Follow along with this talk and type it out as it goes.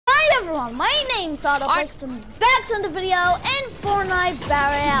everyone, my name's Otto. Welcome back to the video in Fortnite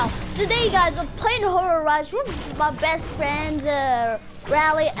Barrel. Today guys, we're playing Horror Rush with my best friends,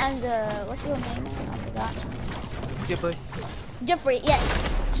 Rally and what's your name? I forgot. Jeffrey, yes.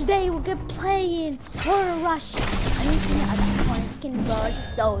 Today we're gonna be playing Horror Rush. I'm using a skin guard,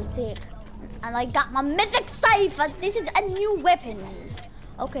 so sick. And I got my mythic safe, and this is a new weapon.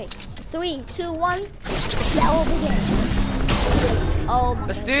 Okay, 3, 2, 1, that will begin. Oh my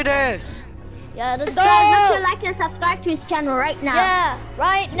Let's do this. Yeah, let's go. Guys, make sure you like and subscribe to his channel right now. Yeah,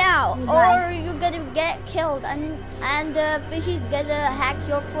 right now. Or you're gonna get killed and fishies gonna hack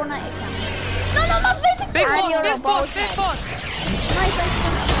your Fortnite account. No, Big boss. Nice.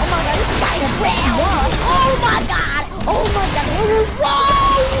 Oh my god, this guy is real. Oh my god. Whoa!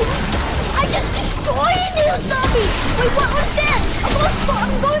 I just destroyed these zombies. Wait, what was that? I'm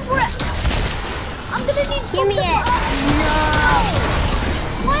going for it. I'm gonna need Give me it. No.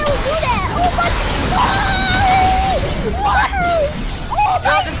 Why would you do that? Oh my god! What? Oh my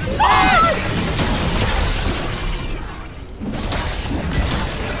god!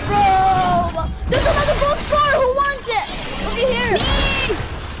 Bro! There's another gold star! Who wants it? Over here! Me!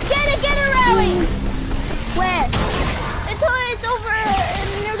 Get it, Rally! Where? It's over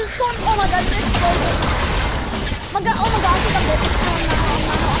near the storm. Oh my god, it's exploding. Oh my god, I think I'm dead.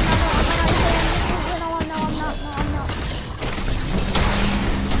 No, I'm not.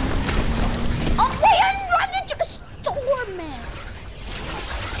 Oh wait, I'm running to the storm, man.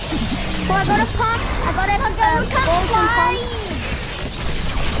 So I got a pump. I got a come flying.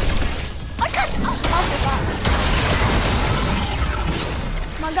 I can't. Oh my god.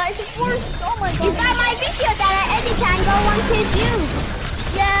 My god, it's the worst. Oh my god. You got my video that I edit and go 1K views.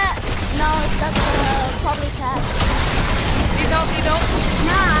 Yeah. No, that's probably sad. You don't?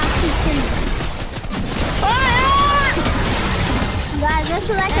 Nah, guys, make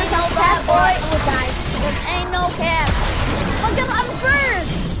sure you like and subscribe or it will die. There ain't no cap. Look at I'm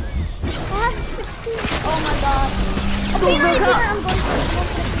first. I have 16. Oh my god. Okay, I'm going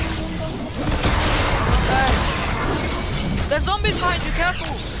Okay. There's zombies behind you,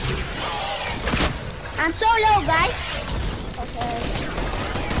 careful. I'm so low, guys. Okay.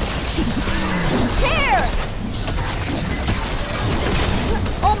 Here.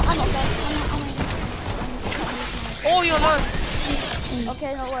 Oh, I'm okay. Oh, you're low.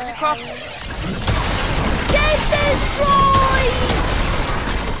 Okay, no worries. Get destroyed!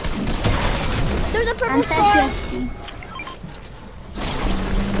 There's a purple star.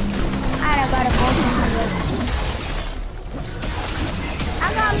 I got a gold 100.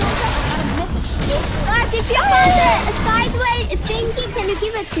 Guys, if you find a sideways thingy, can you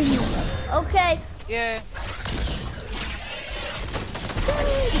give it to me? Okay. Yeah.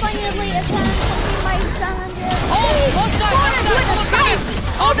 Finally, I can complete my challenges. Oh, what's that?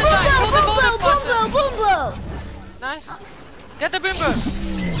 Boom blow. Nice. Get the boom blow.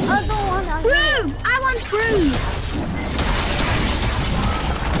 I don't want that. Broom! I want broom!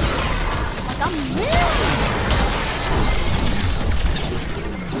 I'm really.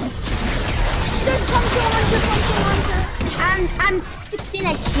 There's pumpkin launcher. I'm 16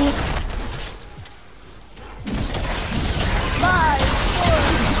 HP. 5, 4.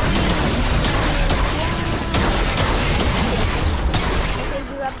 Okay,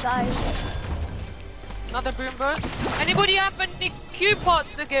 you're up, guys. Another boom blow. Anybody have any Q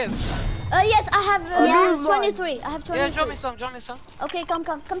pots to give? Yes, I have 23. I have 23. Yeah, draw me some. Okay, come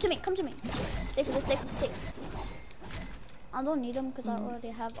to me. Take this. I don't need them because I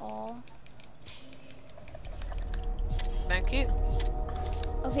already have all. Thank you.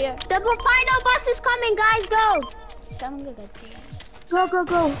 Over here. The final boss is coming, guys. Go. I'm gonna get this.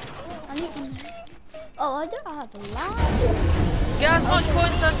 Go. I need some. Oh, I have a lot. Get as much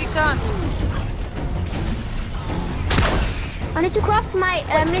points as you can. I need to craft my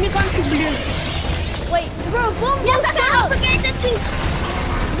minigun to blue. Wait, bro, boom! Yes, I can't forget the thing.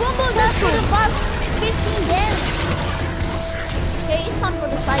 Boom! That's for the boss. 15 damage. Okay, it's time for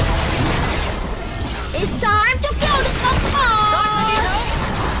the fight. It's time to kill the boss.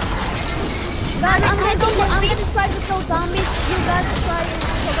 Guys, I'm gonna try to kill zombies. You guys try to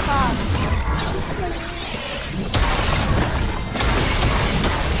kill the boss.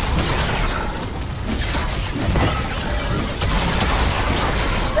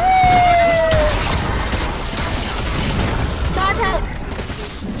 Start help.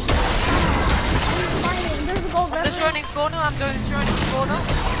 I'm destroying spawner.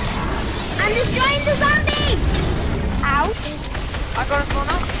 I'm destroying the zombie. Ouch. I got a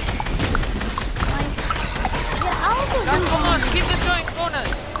spawner. Guys, come on, keep destroying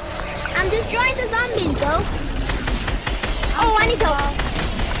spawners. I'm destroying the zombies, though. Oh, I need help.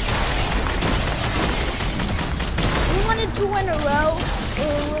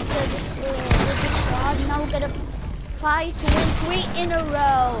 gonna try to win 3 in a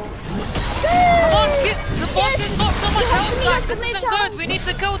row. Come on, the boss has got so much health, guys. This isn't good. We need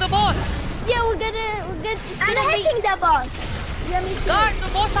to kill the boss. Yeah, we're gonna. I'm hitting the boss. Yeah, me too. Guys, the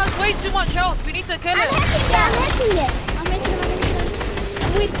boss has way too much health. We need to kill I'm him. hitting it. I'm hitting him.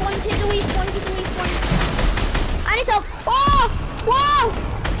 We pointed. I need to. Oh! Whoa!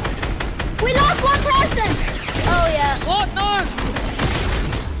 We lost one person. Oh yeah. What? No!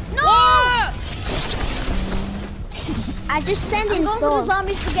 No! What? I just sent I'm in going for the storm.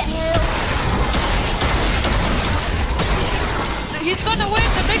 zombies to get healed. He's gonna win.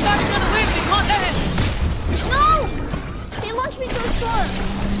 The big guy's gonna win. We can't let him. No! He launched me to a storm.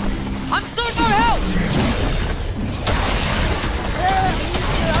 I'm so no help.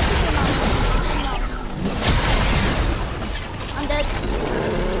 I'm dead.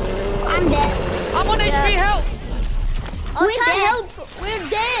 I'm dead. I'm on HP help. Oh, We're can't dead. help. We're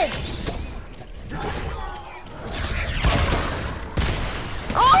dead.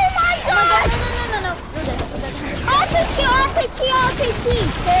 Oh my gosh! No. We're dead. RPG.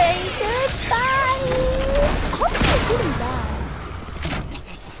 Say goodbye. How did I didn't die?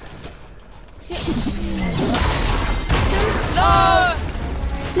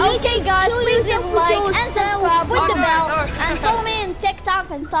 No. Okay guys, please give a like and subscribe with the Okay, bell no. and follow me on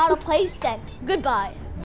TikTok and start a place then. Goodbye.